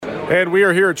And we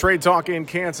are here at Trade Talk in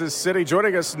Kansas City.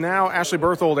 Joining us now, Ashley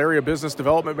Bergthold, Area Business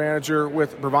Development Manager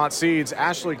with Brevant Seeds.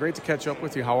 Ashley, great to catch up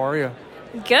with you. How are you?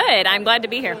 Good. I'm glad to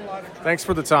be here. Thanks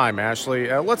for the time, Ashley.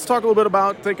 Let's talk a little bit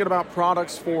about thinking about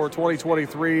products for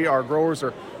 2023. Our growers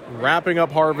are wrapping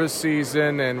up harvest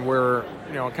season, and we're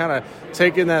kind of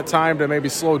taking that time to maybe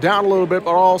slow down a little bit,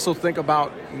 but also think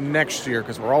about next year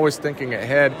because we're always thinking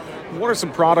ahead. What are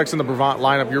some products in the Brevant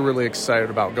lineup you're really excited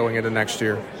about going into next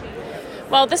year?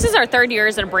 Well, this is our third year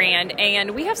as a brand,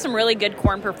 and we have some really good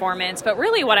corn performance, but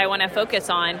really what I want to focus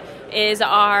on is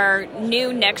our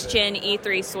new next-gen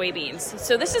E3 soybeans.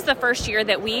 So this is the first year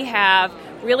that we have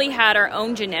really had our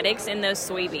own genetics in those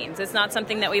soybeans. It's not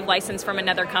something that we've licensed from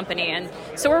another company, and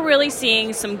so we're really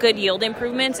seeing some good yield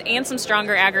improvements and some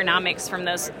stronger agronomics from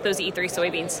those E3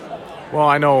 soybeans. Well,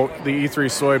 I know the E3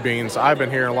 soybeans, I've been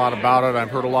hearing a lot about it. I've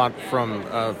heard a lot from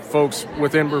folks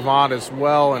within Brevant as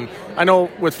well. And I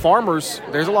know with farmers,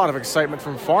 there's a lot of excitement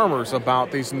from farmers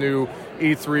about these new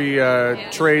E3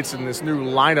 traits and this new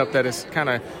lineup that has kind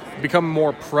of become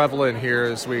more prevalent here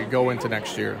as we go into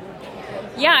next year.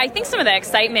 Yeah, I think some of the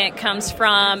excitement comes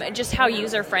from just how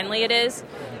user-friendly it is.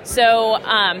 So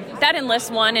that Enlist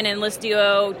 1 and Enlist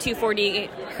Duo 2,4-D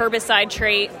herbicide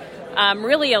trait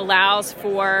really allows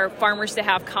for farmers to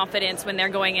have confidence when they're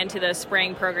going into those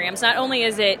spraying programs. Not only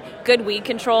is it good weed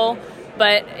control,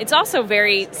 but it's also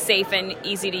very safe and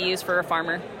easy to use for a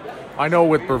farmer. I know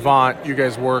with Brevant, you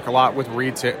guys work a lot with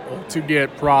retail to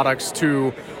get products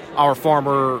to our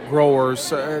farmer growers.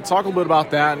 Talk a little bit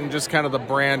about that and just kind of the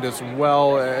brand as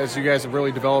well as you guys have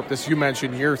really developed this. You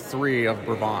mentioned year 3 of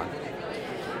Brevant.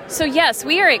 So yes,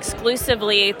 we are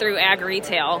exclusively through ag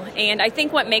retail, and I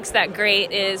think what makes that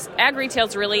great is ag retail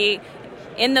is really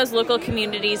in those local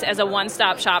communities as a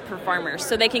one-stop shop for farmers.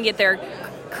 So they can get their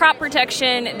crop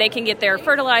protection, they can get their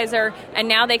fertilizer, and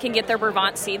now they can get their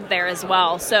Brevant seed there as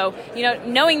well. So,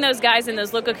 knowing those guys in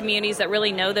those local communities that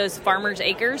really know those farmers'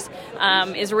 acres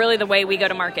is really the way we go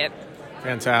to market.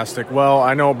 Fantastic. Well,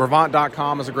 I know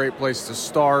Brevant.com is a great place to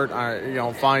start.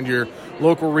 Find your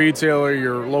local retailer,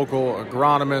 your local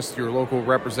agronomist, your local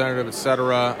representative,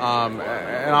 etc.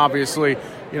 And obviously,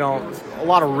 a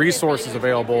lot of resources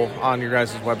available on your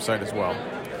guys' website as well.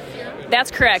 That's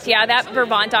correct. Yeah, that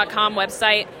Brevant.com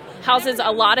website houses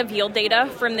a lot of yield data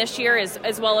from this year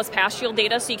as well as past yield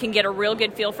data, so you can get a real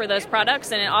good feel for those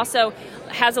products. And it also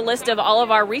has a list of all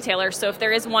of our retailers. So if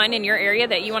there is one in your area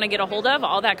that you want to get a hold of,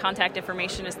 all that contact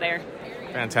information is there.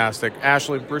 Fantastic.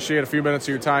 Ashley, appreciate a few minutes of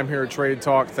your time here at Trade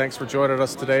Talk. Thanks for joining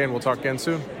us today, and we'll talk again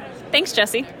soon. Thanks,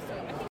 Jesse.